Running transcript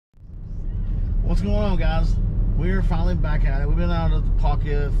What's going on, guys? We're finally back at it. We've been out of the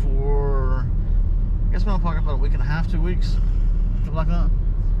pocket for, I guess we're out of the pocket about a week and a half, 2 weeks, something like that.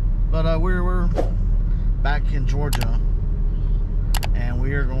 But we're back in Georgia, and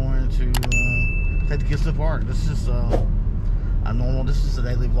we are going to take the kids to the park. This is a normal, this is a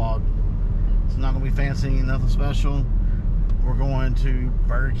daily vlog. It's not going to be fancy, nothing special. We're going to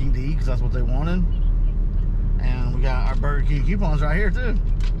Burger King to eat because that's what they wanted. And we got our Burger King coupons right here too.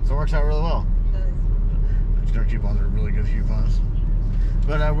 So it works out really well. Their coupons are really good coupons.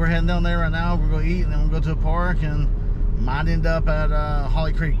 But we're heading down there right now. We're going to eat and then we'll go to a park, and might end up at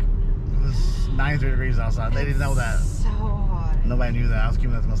Holly Creek. It's 93 degrees outside. They didn't know that. So hot. Nobody knew that. I was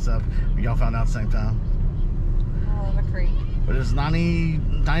keeping that to myself. We all found out at the same time. I love a creek. But it's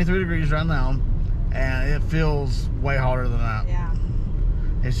 93 degrees right now, and it feels way hotter than that. Yeah.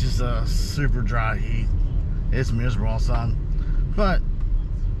 It's just a super dry heat. It's miserable outside. But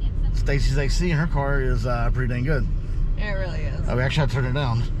Stacy's AC in her car is pretty dang good. It really is. Oh, we actually had to turn it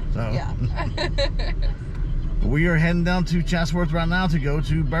down. So Yeah. we are heading down to Chatsworth right now to go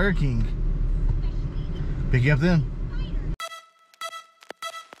to Burger King. Pick you up then.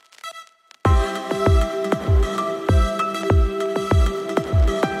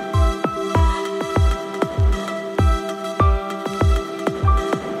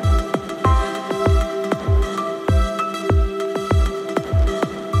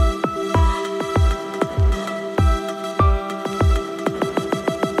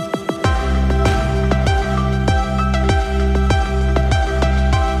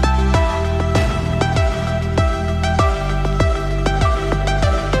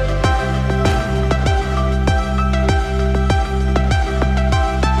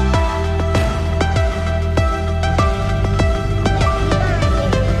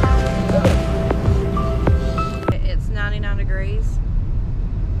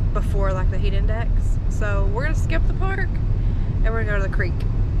 Before like the heat index, so we're gonna skip the park and we're gonna go to the creek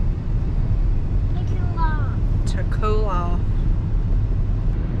to cool off.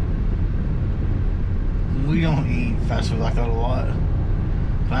 We don't eat fast food like that a lot,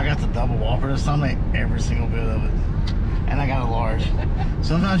 but I got the double Whopper this time. I ate every single bit of it, and I got a large.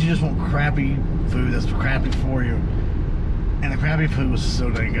 Sometimes you just want crappy food that's crappy for you, and the crappy food was so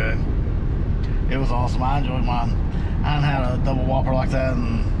dang good. It was awesome. I enjoyed mine. I haven't had a double Whopper like that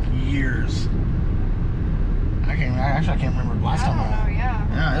in years. I can't remember the last time. I don't know, yeah.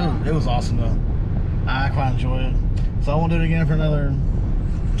 Yeah, it was awesome though. I quite enjoyed it. So I won't do it again for another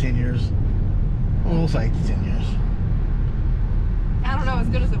 10 years. Well, we'll say 8 to 10 years. I don't know, as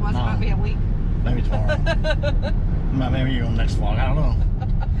good as it was, it might be a week. Maybe tomorrow. Maybe on the next vlog, I don't know.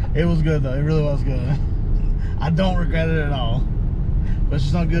 It was good though, it really was good. I don't regret it at all. But it's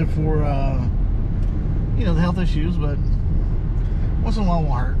just not good for, you know, the health issues, but once in a while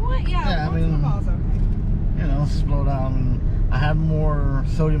won't hurt. What? Yeah, I mean, okay. You know, slow down. I had more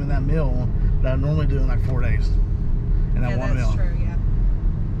sodium in that meal than I normally do in like 4 days. In that one meal. Yeah, that's true, yeah.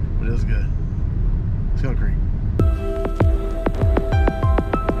 But it was good. Let's go to Creek.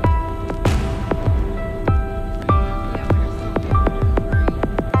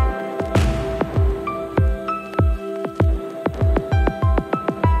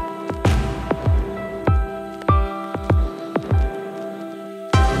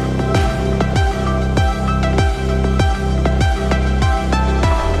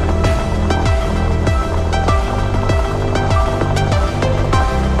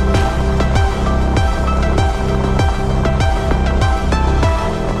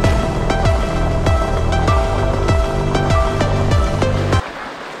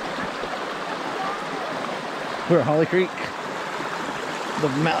 We're at Holly Creek. The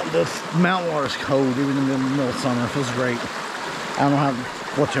mountain water is cold, even in the middle of summer. It feels great. I don't know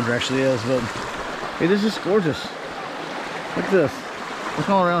what temperature actually is, but it is just gorgeous. Look at this. What's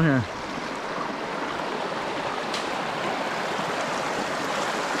all around here?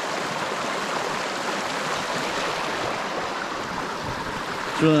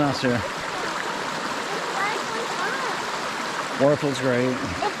 It's really nice here. Water feels great.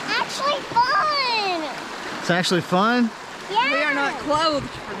 It's actually fun. It's actually fun? Yeah. We are not clothed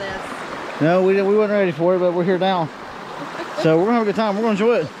for this. No, we weren't ready for it, but we're here now. So we're gonna have a good time. We're gonna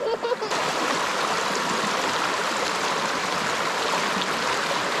enjoy it.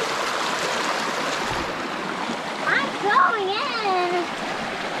 I'm going in.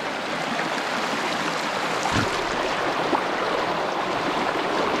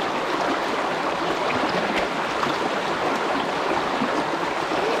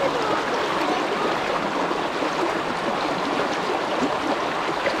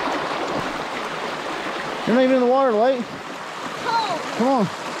 You're not even in the water, Lake. Cold. Come on.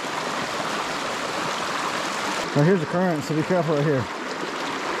 Now here's the current, so be careful right here.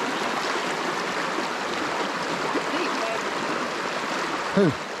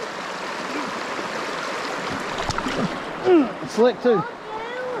 Who? It's slick too.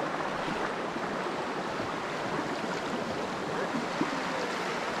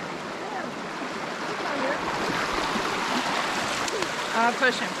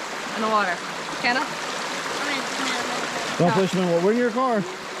 Push him in the water. Can I? Don't push him in the water. We're in your car.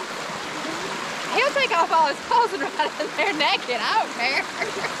 He'll take off all his clothes and ride in there naked. I don't care.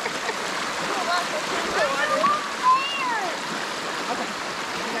 Okay.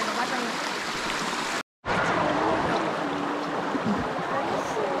 You gotta go back on there.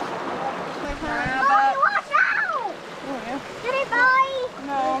 Watch out! Did it bite?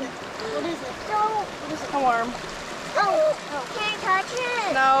 No. What is it? Don't. What is it? A worm. Oh, can't touch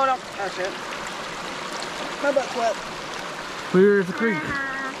it. No, don't touch it. My butt's wet. We're at the creek.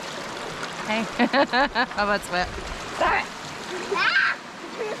 Hey. My butt's wet. Stop it. Ah!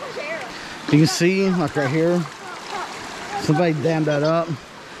 You can see, like right here, somebody dammed that up.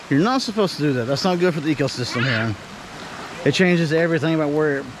 You're not supposed to do that. That's not good for the ecosystem here. It changes everything about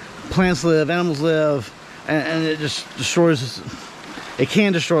where plants live, animals live, and it just destroys. It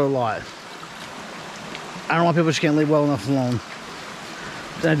can destroy a lot. I don't know why people just can't leave well enough alone.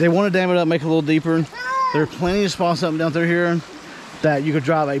 They want to dam it up, make it a little deeper. There are plenty of spots up and down through here that you could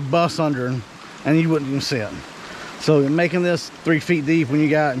drive a bus under and you wouldn't even see it. So making this 3 feet deep when you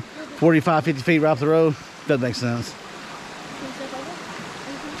got 45, 50 feet right up the road, doesn't make sense.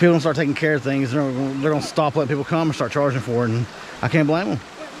 People don't start taking care of things, they're gonna stop letting people come and start charging for it, and I can't blame them.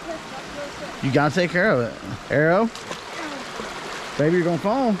 You gotta take care of it. Arrow, baby, you're gonna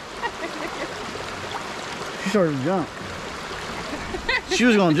fall. She started to jump. She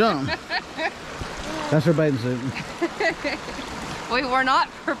was gonna jump. That's her bathing suit. We were not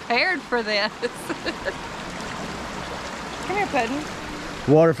prepared for this. Come here, Puddin'.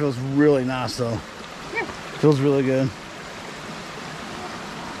 Water feels really nice though. Here. Feels really good.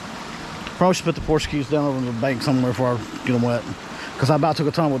 Probably should put the porch keys down over the bank somewhere before I get them wet. Because I about took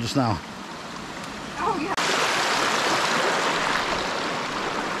a tumble just now. Oh, yeah.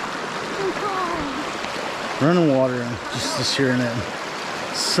 Running water and just hearing it.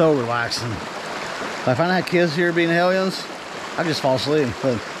 So relaxing. If I had kids here being hellions, I'd just fall asleep.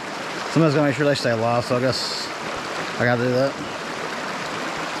 But somebody's gonna make sure they stay alive, so I guess I gotta do that.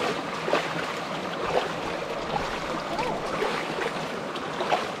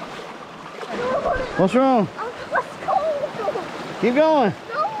 What's wrong? Let's go. Keep going.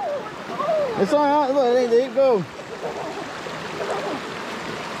 No. It's alright. Look, it ain't deep. Go.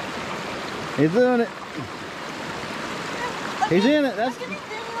 He's doing it. He's in it. That's.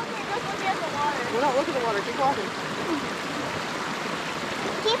 We're not looking at the water. Keep walking.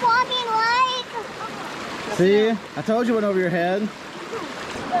 Keep walking, like. See? I told you it went over your head.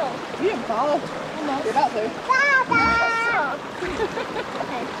 You didn't fall. You're about to. Papa.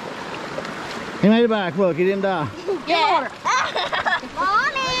 He made it back. Look, he didn't die. Yeah.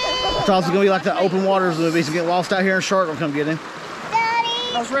 Mommy. It's also gonna be like the open waters movie. So get lost out here and a shark will come get him.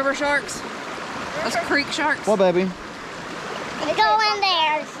 Daddy. Those river sharks. Those creek sharks. Well, baby. Go in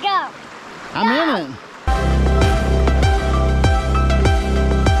there. Let's go. I'm in it.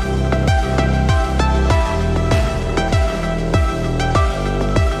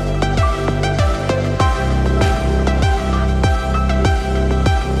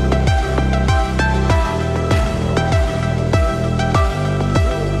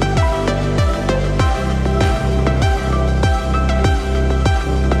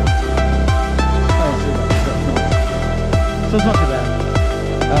 So it's not too bad.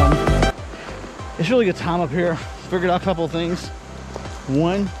 It's really good time up here. Figured out a couple of things.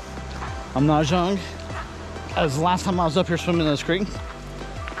 One, I'm not as young as the last time I was up here swimming in this creek.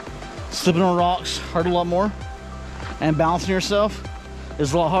 Slipping on rocks hurt a lot more, and balancing yourself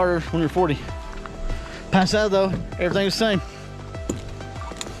is a lot harder when you're 40. Past that though, everything's the same.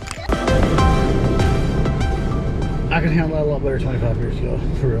 I could handle that a lot better 25 years ago,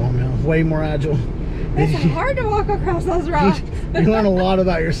 for real, man. Way more agile. It's hard to walk across those rocks. You learn a lot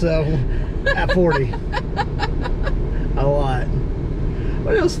about yourself at 40. A lot.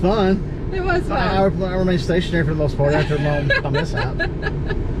 But it was fun. It was fun. I remained stationary for the most part after my mishap.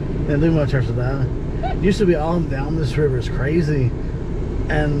 Didn't do much after that. Used to be all down this river. It's crazy.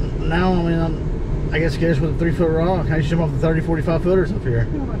 And now, I mean, I get scared with a 3-foot rock. I used to jump off the 30, 45 footers up here.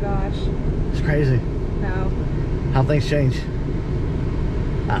 Oh my gosh. It's crazy. No. How things change.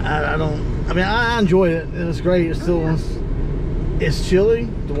 I don't. I mean, I enjoyed it. It was great. It's still, it's chilly.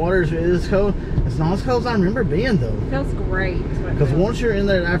 The water is cold. It's not as cold as I remember being though. It feels great. Because once you're in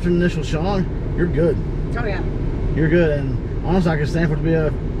there after the initial shock, you're good. Oh yeah. You're good. And honestly, I could stand for it to be a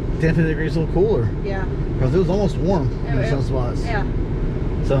 10, 15 degrees, a little cooler. Yeah. Because it was almost warm in some spots. Yeah.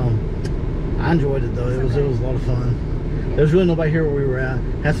 So I enjoyed it though. It was a lot of fun. There's really nobody here where we were at.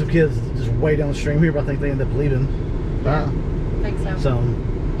 Had some kids just way down the stream here, but I think they ended up leaving. Yeah. I think so. So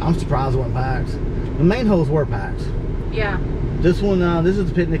I'm surprised it wasn't packed. The main holes were packed. Yeah. This one, this is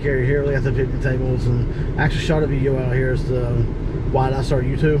the picnic area here. We got the picnic tables, and I actually shot a video out here as to why did I start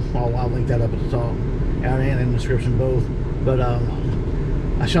YouTube. I'll link that up at the top and in the description both. But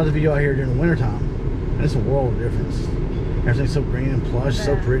I shot the video out here during the winter time, and it's a world of difference. Everything's so green and plush,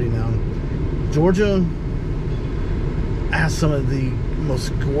 so pretty now. Georgia has some of the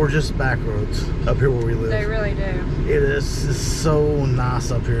most gorgeous back roads up here where we live. They really do. It is just so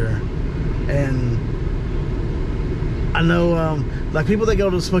nice up here. And I know like people that go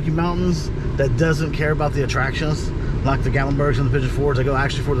to the Smoky Mountains that doesn't care about the attractions, like the Gatlinburgs and the Pigeon Forge, they go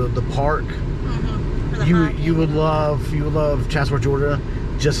actually for the park. You would love Chatsworth, Georgia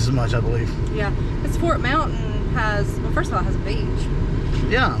just as much, I believe. Yeah, it's Fort Mountain has, well, first of all, it has a beach.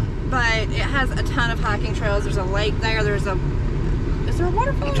 Yeah. But it has a ton of hiking trails. There's a lake there. Is there a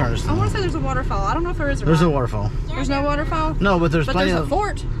waterfall? I want to say there's a waterfall. I don't know if there is or There's not. a waterfall. There's no waterfall? No, but there's plenty there's of... a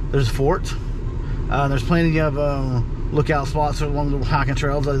fort. There's a fort. There's plenty of lookout spots along the hiking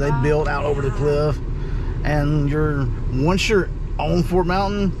trails that they built out over the cliff. And once you're on Fort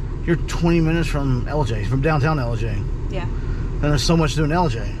Mountain, you're 20 minutes from LJ, from downtown LJ. Yeah. And there's so much to do in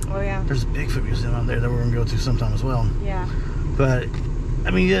LJ. Oh yeah. There's a Bigfoot museum out there that we're gonna go to sometime as well. Yeah. But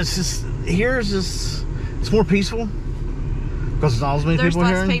I mean, it's just it's more peaceful because there's not as many people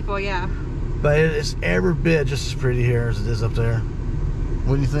here. There's less people, yeah. But it's every bit just as pretty here as it is up there.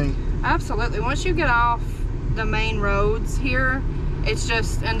 What do you think? Absolutely. Once you get off the main roads here, it's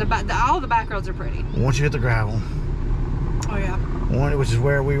just, and all the back roads are pretty. Once you hit the gravel. Oh yeah. Which is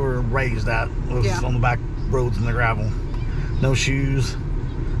where we were raised at, was on the back roads in the gravel. No shoes,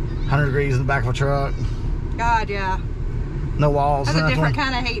 100 degrees in the back of a truck. God, yeah. No walls. That's a different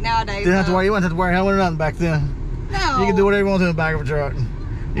kind of heat nowadays. You didn't have to wear a helmet or nothing back then. No. You could do whatever you want to in the back of a truck.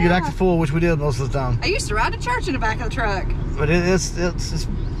 You could act a fool, which we did most of the time. I used to ride to church in the back of the truck. But it's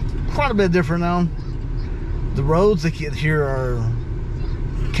quite a bit different now. The roads they get here are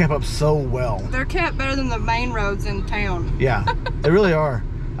kept up so well. They're kept better than the main roads in town. Yeah, they really are.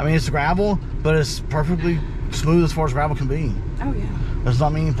 I mean, it's gravel, but it's perfectly smooth as far as gravel can be. Oh yeah. There's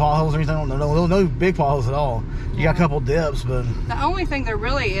not many potholes or anything. No big potholes at all. You got a couple dips, but the only thing there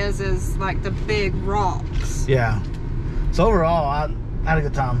really is like the big rocks. Yeah. So overall, I had a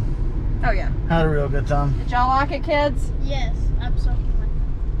good time. Oh yeah. Had a real good time. Did y'all like it, kids? Yes, absolutely.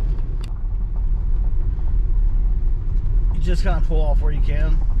 You just kind of pull off where you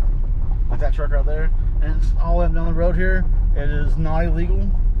can, like that truck right there, and it's all the way up down the road here. It is not illegal.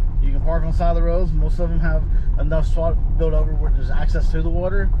 You can park on the side of the roads. Most of them have enough spot built over where there's access to the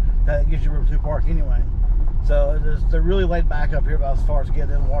water that gives you room to park anyway. So they're really laid back up here about as far as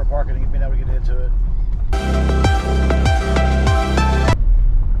getting in the water park and being able to get into it.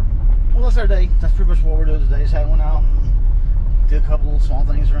 Well, that's our day. That's pretty much what we're doing today. Just had one out and did a couple of small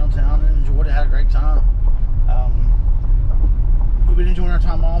things around town and enjoyed it. Had a great time. We've been enjoying our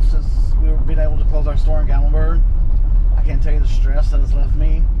time off since we've been able to close our store in Gatlinburg. I can't tell you the stress that has left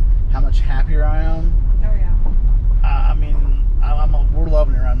me, how much happier I am. Oh yeah. I mean, we're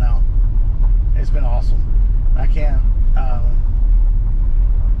loving it right now. It's been awesome. I can't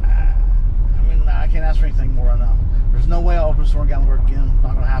ask for anything more right now. There's no way I'll open a store in Gatlinburg again.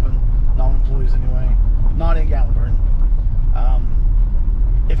 Not gonna happen. Not with employees anyway. Not in Gatlinburg.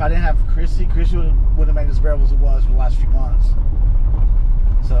 If I didn't have Chrissy would have made it as bearable as it was for the last few months.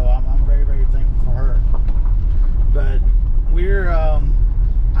 So I'm very, very thankful for her. But we're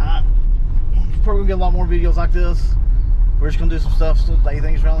probably gonna get a lot more videos like this. We're just gonna do some stuff, some day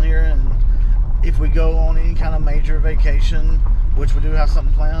things around here, and if we go on any kind of major vacation, which we do have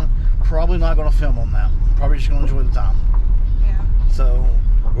something planned, probably not gonna film on that. Probably just gonna enjoy the time. Yeah. So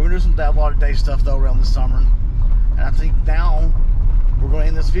we're gonna do a lot of day stuff though around this summer, and I think now we're gonna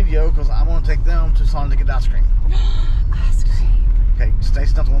end this video because I want to take them to Sonic to get ice cream. Ice cream. Okay,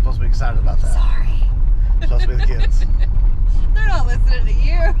 Stacey's not the one supposed to be excited about that. Sorry. It's supposed to be the kids. They're not listening to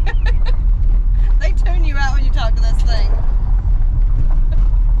you. They tune you out when you talk to this thing.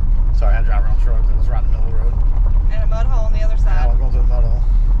 Sorry, I had to drive around the truck that was right in the middle of the road. And a mud hole on the other Now side. we're going through the mud hole.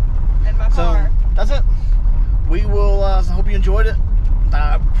 And my car. So that's it. We will. I hope you enjoyed it.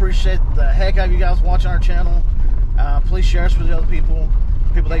 I appreciate the heck out of you guys watching our channel. Please share us with the other people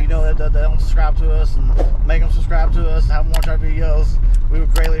that you know that don't subscribe to us, and make them subscribe to us and have them watch our videos. We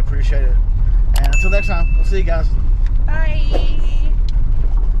would greatly appreciate it. And until next time, we'll see you guys. Bye.